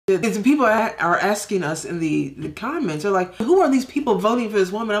People are asking us in the comments, they're like, who are these people voting for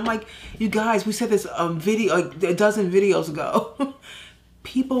this woman? I'm like, you guys, we said this video, like a dozen videos ago.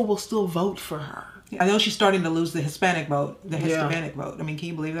 People will still vote for her. I know she's starting to lose the Hispanic vote, Hispanic vote. I mean, can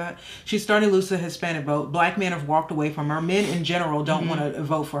you believe that? She's starting to lose the Hispanic vote. Black men have walked away from her. Men in general don't want to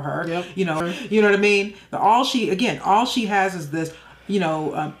vote for her. Yep. You know what I mean? All she has is this,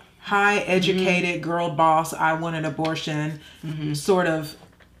 high educated girl boss, I want an abortion sort of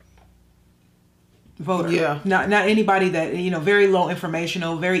voter. Yeah. Not anybody that, very low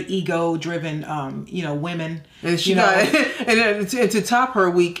informational, very ego driven, women. And she got, and to top her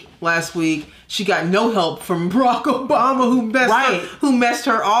week last week, she got no help from Barack Obama, who messed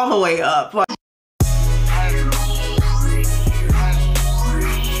her all the way up. Like,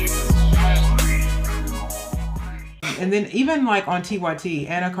 and then even like on TYT,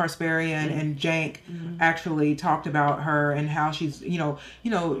 Anna Kasparian and Jank actually talked about her and how she's,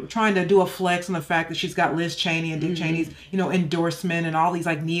 trying to do a flex on the fact that she's got Liz Cheney and Dick Cheney's, endorsement and all these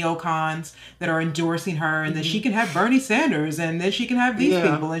like neocons that are endorsing her, and then she can have Bernie Sanders, and then she can have these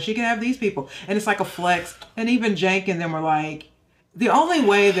people, and she can have these people. And it's like a flex. And even Jank and them were like, the only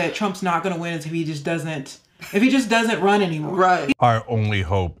way that Trump's not going to win is if he just doesn't run anymore. Right. Our only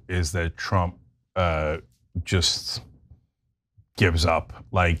hope is that Trump just gives up,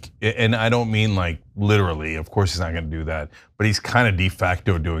 and I don't mean like literally, of course he's not going to do that, but he's kind of de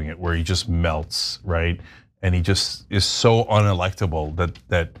facto doing it, where he just melts, right? And he just is so unelectable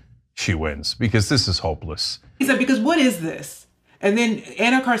that she wins, because this is hopeless. He said, because what is this? And then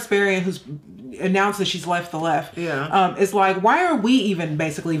Anna Kasparian, who's announced that she's left the left, is like, why are we even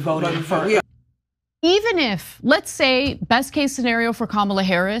basically voting for her? Yeah. Even if, let's say, best case scenario for Kamala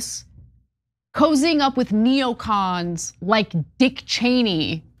Harris, cozying up with neocons like Dick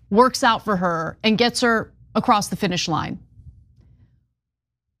Cheney works out for her and gets her across the finish line.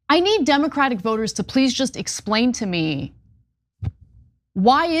 I need Democratic voters to please just explain to me,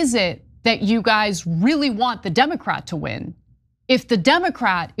 why is it that you guys really want the Democrat to win if the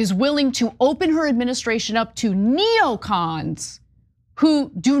Democrat is willing to open her administration up to neocons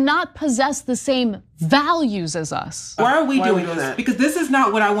who do not possess the same values as us? Why are we doing this? Because this is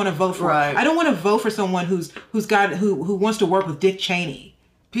not what I want to vote for. Right. I don't want to vote for someone who wants to work with Dick Cheney.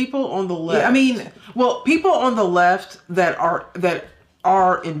 People on the left. People on the left that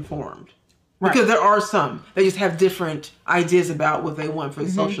are informed. Because there are some that just have different ideas about what they want for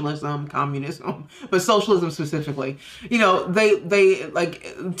socialism, communism, but socialism specifically. They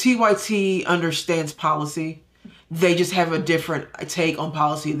like TYT understands policy. They just have a different take on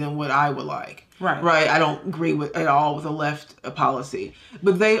policy than what I would like. Right. I don't agree at all with the left policy,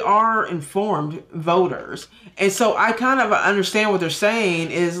 but they are informed voters. And so I kind of understand what they're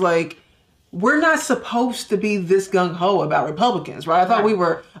saying is like, we're not supposed to be this gung-ho about Republicans, right? I thought we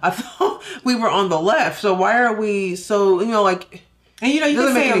were on the left. So why are we so, And you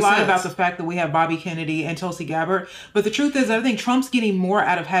can say a lot about the fact that we have Bobby Kennedy and Tulsi Gabbard, but the truth is, I think Trump's getting more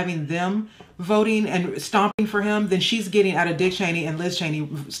out of having them voting and stomping for him than she's getting out of Dick Cheney and Liz Cheney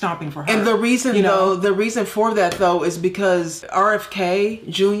stomping for her. And the reason for that though is because RFK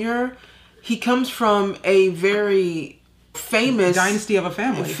Jr., he comes from a very famous dynasty of a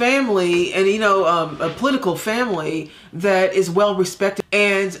family and a political family that is well respected,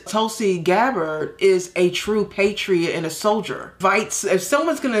 and Tulsi Gabbard is a true patriot and a soldier. If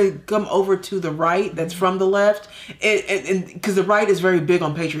someone's gonna come over to the right that's from the left, and because the right is very big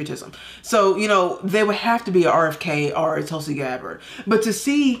on patriotism, so they would have to be a RFK or a Tulsi Gabbard. But to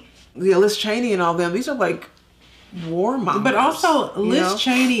see Liz Cheney and all them, these are like warmongers. But also Liz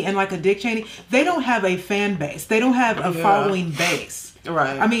Cheney and like a Dick Cheney, they don't have a fan base. They don't have a following base.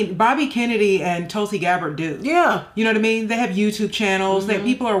 Right. I mean, Bobby Kennedy and Tulsi Gabbard do. Yeah. You know what I mean? They have YouTube channels.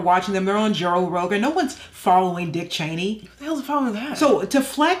 People are watching them. They're on Joe Rogan. No one's following Dick Cheney. What the hell's following that? So to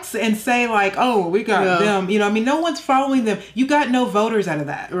flex and say like, oh, we got them, no one's following them. You got no voters out of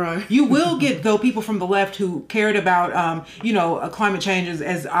that. Right. You will get though people from the left who cared about, climate change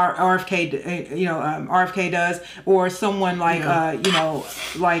as RFK does, or someone like,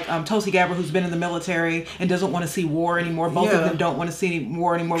 Tulsi Gabbard, who's been in the military and doesn't want to see war anymore. Both of them don't want to see any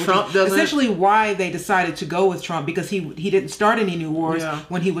war anymore. Trump doesn't. Essentially why they decided to go with Trump, because he didn't start any new wars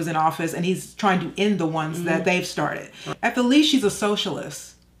when he was in office, and he's trying to end the ones that they've started. At the least, she's a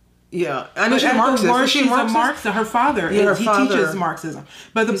socialist. Yeah, I know she's a Marxist. She's a Marxist. Her father, he teaches Marxism.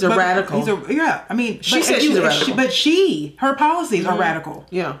 But he's a radical. She said she's a radical. But her policies are radical.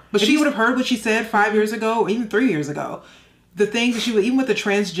 Yeah, but if you would have heard what she said 5 years ago, or even 3 years ago, the things that she would, even with the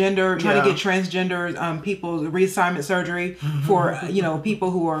transgender, trying to get transgender people reassignment surgery for,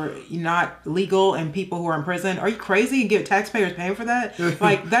 people who are not legal and people who are in prison. Are you crazy? And get taxpayers paying for that?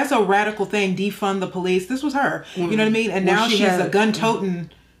 Like, that's a radical thing. Defund the police. This was her. You know what I mean? And now she's a gun-toting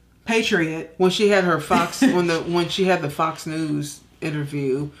patriot. When she had her Fox, when she had the Fox News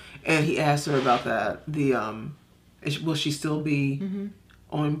interview, and he asked her about that, will she still be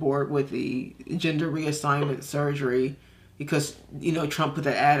on board with the gender reassignment surgery? Because, Trump put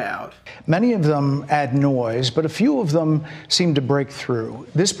that ad out. Many of them add noise, but a few of them seem to break through.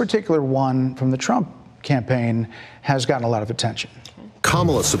 This particular one from the Trump campaign has gotten a lot of attention.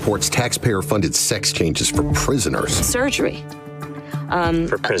 Kamala supports taxpayer-funded sex changes for prisoners. Surgery.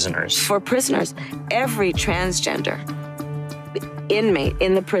 For prisoners. For prisoners. Every transgender inmate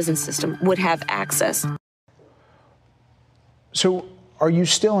in the prison system would have access. So, are you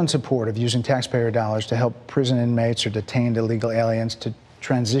still in support of using taxpayer dollars to help prison inmates or detained illegal aliens to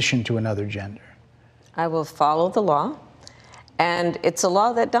transition to another gender? I will follow the law. And it's a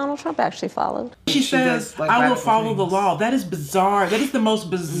law that Donald Trump actually followed. She says, I will follow the law. That is bizarre. That is the most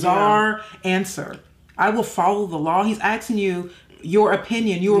bizarre answer. I will follow the law. He's asking you your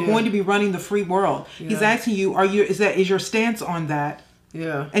opinion. You are going to be running the free world. He's asking you, is your stance on that?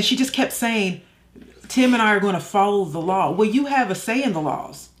 Yeah. And she just kept saying, Tim and I are going to follow the law. Well, you have a say in the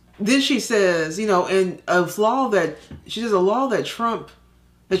laws. Then she says, and a law that Trump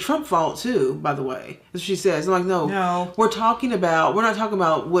followed too, by the way. That's what she says. I'm like, no. We're not talking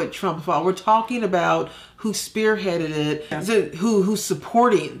about what Trump followed. We're talking about who spearheaded it, who's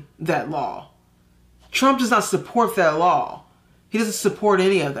supporting that law. Trump does not support that law. He doesn't support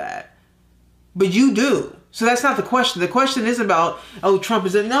any of that. But you do. So that's not the question. The question isn't about, Trump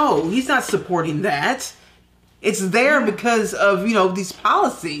is it. No, he's not supporting that. It's there because of, these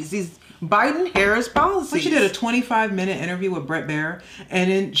policies, these Biden-Harris policies. Well, she did a 25-minute interview with Bret Baier, and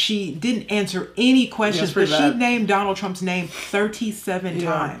then she didn't answer any questions, but she named Donald Trump's name 37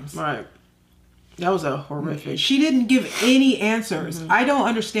 times. Right. That was a horrific. She didn't give any answers. I don't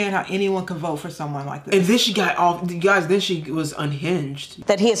understand how anyone can vote for someone like this. And then she got off, guys, then she was unhinged.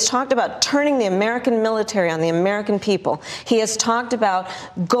 That he has talked about turning the American military on the American people. He has talked about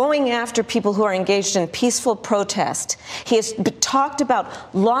going after people who are engaged in peaceful protest. He has talked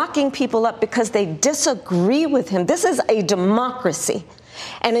about locking people up because they disagree with him. This is a democracy.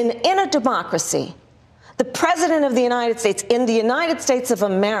 And in a democracy, the President of the United States, in the United States of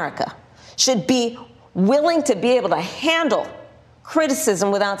America, should be willing to be able to handle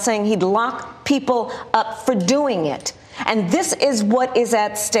criticism without saying he'd lock people up for doing it. And this is what is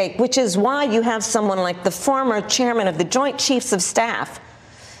at stake, which is why you have someone like the former chairman of the Joint Chiefs of Staff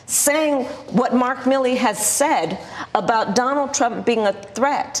saying what Mark Milley has said about Donald Trump being a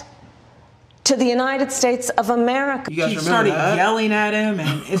threat to the United States of America. She started yelling at him,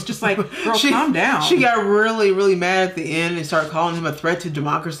 and it's just like, girl, calm down. She got really, really mad at the end and started calling him a threat to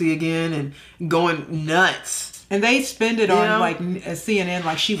democracy again and going nuts. And they spend it on like CNN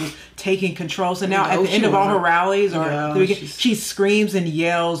like she was taking control. So now at the end of all her rallies she screams and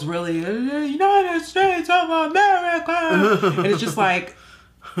yells really, United States of America. And it's just like,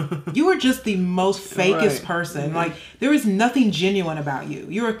 you are just the most fakest person. Like, there is nothing genuine about you.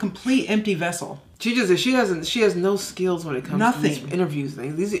 You're a complete empty vessel. She has no skills when it comes to these interviews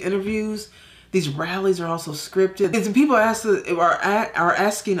things. These interviews, these rallies are also scripted. And people are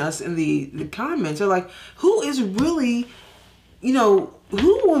asking us in the comments, they're like, who is really, who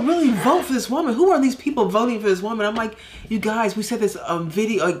will really vote for this woman? Who are these people voting for this woman? I'm like, you guys, we said this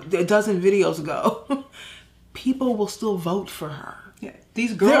a dozen videos ago. People will still vote for her. Yeah,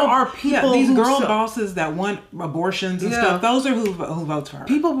 these girl bosses that want abortions and stuff. Those are who votes for her.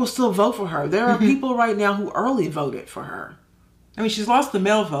 People will still vote for her. There are people right now who early voted for her. I mean, she's lost the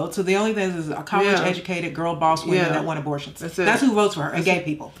male vote, so the only thing is a college-educated girl boss women that want abortions. That's who votes for her, and gay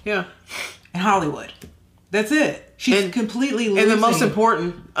people. Yeah, and Hollywood. That's it. She's completely losing. And the most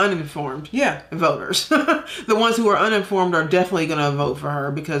important, uninformed voters. The ones who are uninformed are definitely going to vote for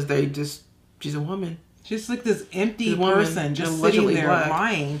her because she's a woman. She's like this empty person just sitting there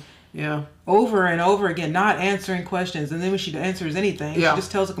lying over and over again, not answering questions. And then when she answers anything, she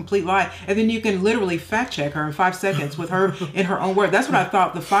just tells a complete lie. And then you can literally fact check her in 5 seconds with her in her own word. That's what I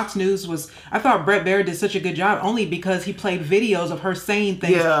thought the Fox News was. I thought Bret Baier did such a good job only because he played videos of her saying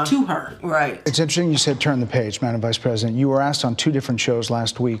things to her. Right. It's interesting you said turn the page, Madam Vice President. You were asked on 2 different shows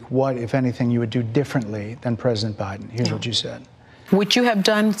last week what, if anything, you would do differently than President Biden. Here's what you said. Would you have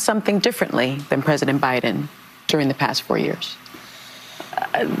done something differently than President Biden during the past 4 years?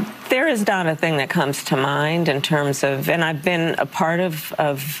 There is not a thing that comes to mind in terms of, and I've been a part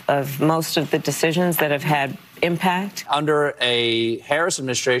of most of the decisions that have had impact? Under a Harris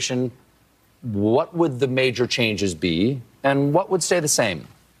administration, what would the major changes be, and what would stay the same?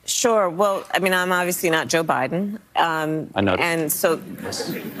 Sure. Well, I mean, I'm obviously not Joe Biden. I know. And so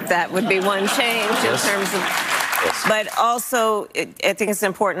that would be one change in terms of... Yes. But also, I think it's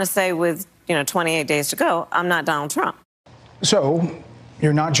important to say with, 28 days to go, I'm not Donald Trump. So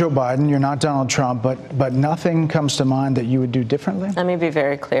you're not Joe Biden, you're not Donald Trump, but nothing comes to mind that you would do differently? Let me be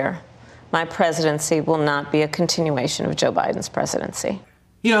very clear. My presidency will not be a continuation of Joe Biden's presidency.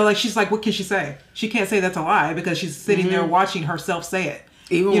 She's like, what can she say? She can't say that's a lie because she's sitting there watching herself say it.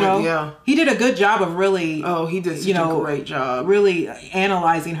 Even he did a good job of really. Oh, he did such a great job. Really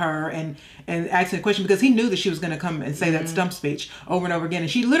analyzing her and asking a question because he knew that she was going to come and say that stump speech over and over again.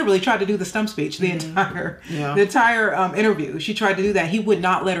 And she literally tried to do the stump speech the entire interview. She tried to do that. He would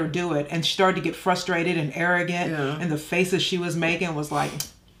not let her do it, and she started to get frustrated and arrogant. Yeah. And the faces she was making was like.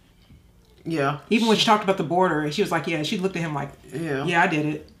 Yeah. Even when she talked about the border, she was like, yeah. She looked at him like, yeah, I did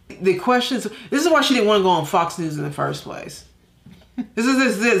it. The questions. This is why she didn't want to go on Fox News in the first place. This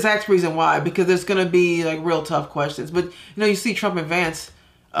is the exact reason why, because there's going to be like real tough questions. But you see Trump and Vance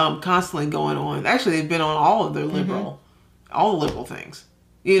constantly going on. Actually, they've been on all of their all the liberal things.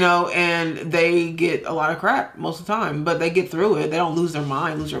 And they get a lot of crap most of the time, but they get through it. They don't lose their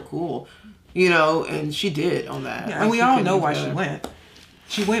mind, lose their cool. And she did on that. Yeah, and we all know why she went.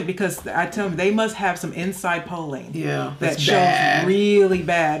 She went because I tell them they must have some inside polling. Yeah, that shows really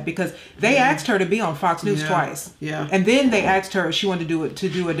bad because they asked her to be on Fox News twice. Yeah, and then they asked her if she wanted to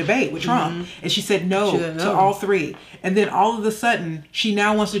do a debate with Trump, and she said no to all three. And then all of a sudden, she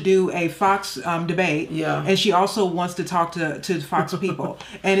now wants to do a Fox debate. Yeah, and she also wants to talk to Fox people,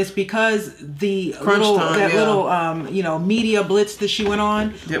 and it's because the little media blitz that she went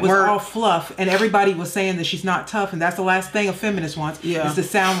on was all fluff, and everybody was saying that she's not tough, and that's the last thing a feminist wants. Yeah. Is to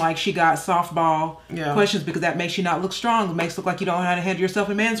sound like she got softball questions because that makes you not look strong. It makes it look like you don't know how to handle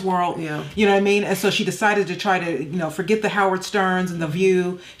yourself in man's world. Yeah. You know what I mean? And so she decided to try to, forget the Howard Sterns and The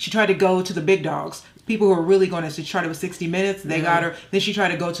View. She tried to go to the big dogs. People who are really going to try to do 60 Minutes. They got her. Then she tried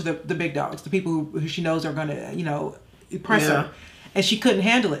to go to the big dogs, the people who she knows are going to, press her. And she couldn't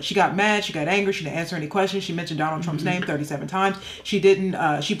handle it. She got mad. She got angry. She didn't answer any questions. She mentioned Donald Trump's name 37 times. She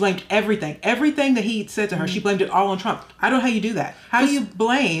didn't. She blamed everything. Everything that he said to her, she blamed it all on Trump. I don't know how you do that. How do you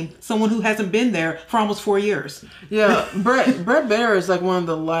blame someone who hasn't been there for almost 4 years? Yeah, Brett Baier is like one of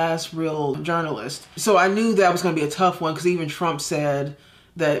the last real journalists. So I knew that was going to be a tough one because even Trump said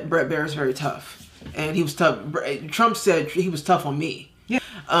that Brett Baier is very tough. And he was tough. Trump said he was tough on me. Yeah.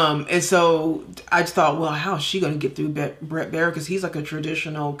 And so I just thought, well, how is she going to get through Brett Baier? Because he's like a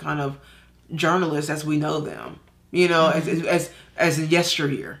traditional kind of journalist as we know them, as a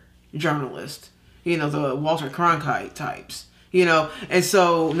yesteryear journalist, the Walter Cronkite types, and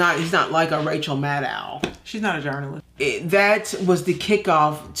so he's not like a Rachel Maddow. She's not a journalist. That was the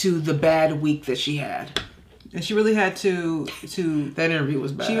kickoff to the bad week that she had. And she really had to that interview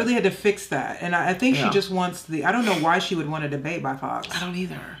was bad. She really had to fix that, and I think she just wants I don't know why she would want a debate by Fox. I don't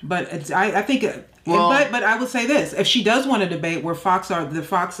either. But I think. But I would say this: if she does want a debate where Fox are the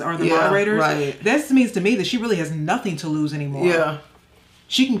moderators, right. That means to me that she really has nothing to lose anymore. Yeah.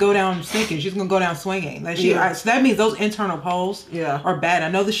 She can go down stinking. She's gonna go down swinging. So that means those internal polls are bad. I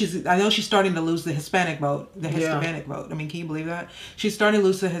know she's starting to lose the Hispanic vote. Hispanic vote. I mean, can you believe that? She's starting to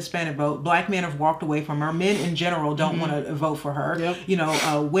lose the Hispanic vote. Black men have walked away from her. Men in general don't want to vote for her.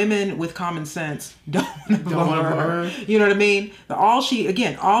 Yep. Women with common sense don't want to vote for her. You know what I mean? All she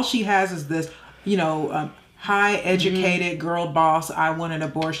has is this, high educated girl boss. I want an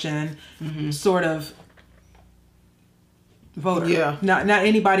abortion, sort of. Voter. Yeah. Not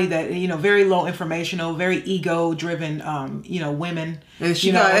anybody that, very low informational, very ego driven, women. And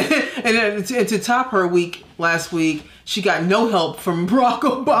she got, and to top her week last week, she got no help from Barack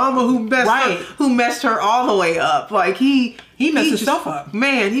Obama, who messed her all the way up. Like he messed himself up.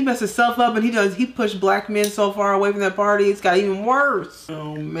 Man, he messed himself up, and he pushed black men so far away from that party. It's got even worse.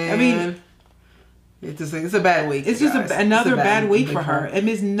 Oh man. I mean, it's a bad week. It's just another bad week for her. It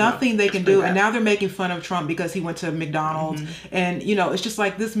means nothing they can do. And now they're making fun of Trump because he went to McDonald's. And, it's just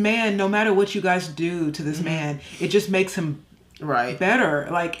like this man, no matter what you guys do to this man, it just makes him better.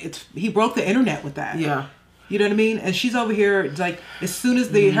 Like, he broke the internet with that. Yeah. You know what I mean? And she's over here, like, as soon as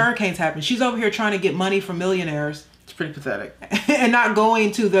the hurricanes happen, she's over here trying to get money from millionaires. It's pretty pathetic. And not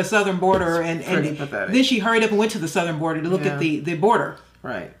going to the southern border. It's pretty pathetic. Then she hurried up and went to the southern border to look at the border.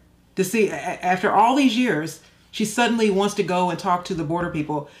 Right. To see, after all these years, She suddenly wants to go and talk to the border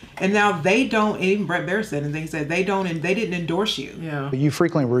people, and now they don't. And even Brett Baer said, and they said they don't, and they didn't endorse you. Yeah. You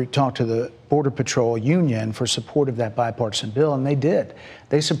frequently talk to the Border Patrol Union for support of that bipartisan bill, and they did.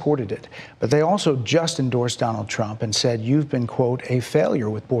 They supported it. But they also just endorsed Donald Trump and said, you've been, quote, a failure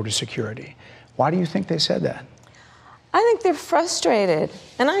with border security. Why do you think they said that? I think they're frustrated,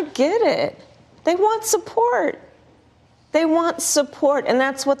 and I get it. They want support. They want support, and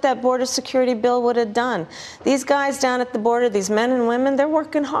that's what that border security bill would have done. These guys down at the border, these men and women, they're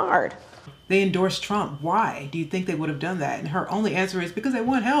working hard. They endorsed Trump. Why do you think they would have done that? And her only answer is because they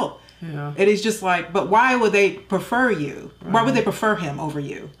want help. Yeah. It is just like, but why would they prefer you? Right. Why would they prefer him over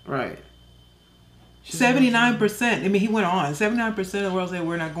you? Right. 79%. I mean, he went on. 79% of the world said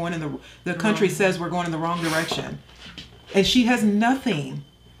we're not going in the country says we're going in the wrong direction. And she has nothing.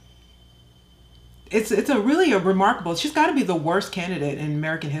 It's a really remarkable. She's got to be the worst candidate in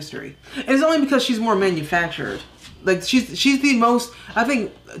American history. And it's only because she's more manufactured. Like she's the most. I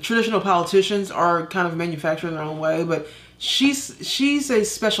think traditional politicians are kind of manufactured in their own way, but she's a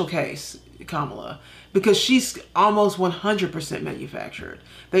special case, Kamala, because she's almost 100% manufactured.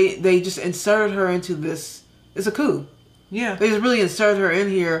 They just inserted her into this. It's a coup. Yeah. They just really inserted her in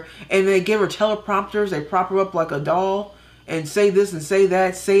here, and they give her teleprompters. They prop her up like a doll and say this and say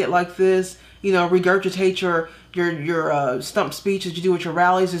that. Say it like this. You know, regurgitate your stump speech that you do at your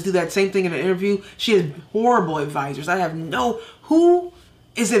rallies. Just do that same thing in an interview. She has horrible advisors. I have who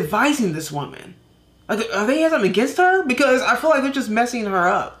is advising this woman? Are they something against her? Because I feel like they're just messing her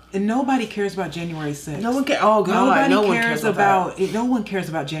up. And nobody cares about January 6th. No one cares. Oh God, no one cares about no one cares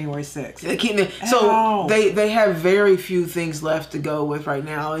about January 6th. So they have very few things left to go with right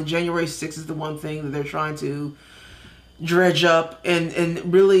now, and January 6th is the one thing that they're trying to dredge up,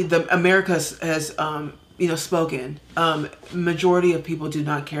 and really America has spoken. Majority of people do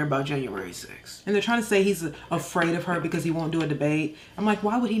not care about January 6th. And they're trying to say he's afraid of her because he won't do a debate. I'm like,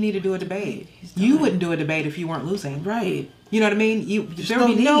 why would he need to do a debate? You wouldn't do a debate if you weren't losing. Right. You know what I mean? There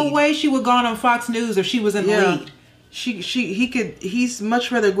would be no way she would have gone on Fox News if she was in the lead. He's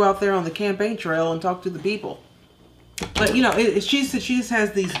much rather go out there on the campaign trail and talk to the people. But she just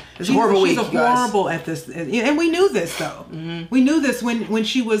has these. She's horrible at this, and we knew this though. Mm-hmm. We knew this when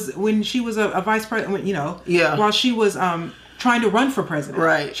she was a vice president. While she was trying to run for president.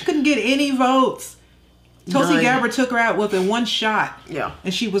 Right. She couldn't get any votes. Tulsi Gabbard took her out with a one shot. Yeah.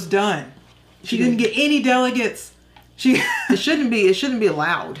 And she was done. She didn't get any delegates. It shouldn't be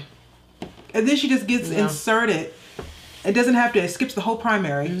allowed. And then she just gets inserted. It doesn't have to. It skips the whole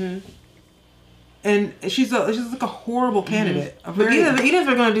primary. Mm-hmm. And she's like a horrible candidate. Mm-hmm. But even if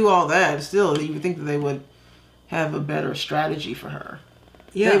they're going to do all that, still, you would think that they would have a better strategy for her.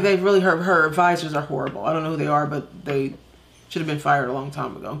 Yeah. They've really, her advisors are horrible. I don't know who they are, but they should have been fired a long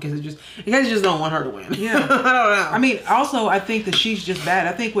time ago because you guys just don't want her to win. Yeah. I don't know. I mean, also, I think that she's just bad.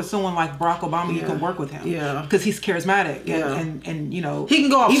 I think with someone like Barack Obama, you can work with him. Yeah. Because he's charismatic. And he can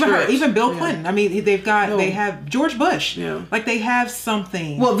go off script. Even Bill Clinton. I mean, they have George Bush. Yeah. Like they have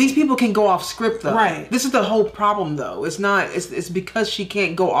something. Well, these people can go off script though. Right. This is the whole problem though. It's because she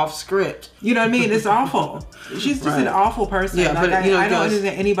can't go off script. You know what I mean? It's awful. She's just an awful person. Yeah, but I don't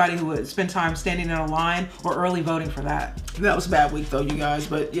understand anybody who would spend time standing in a line or early voting for that. That was a bad week though, you guys.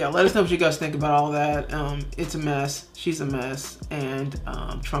 But yeah, let us know what you guys think about all that. It's a mess. She's a mess. And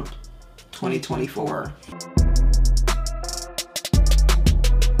Trump 2024.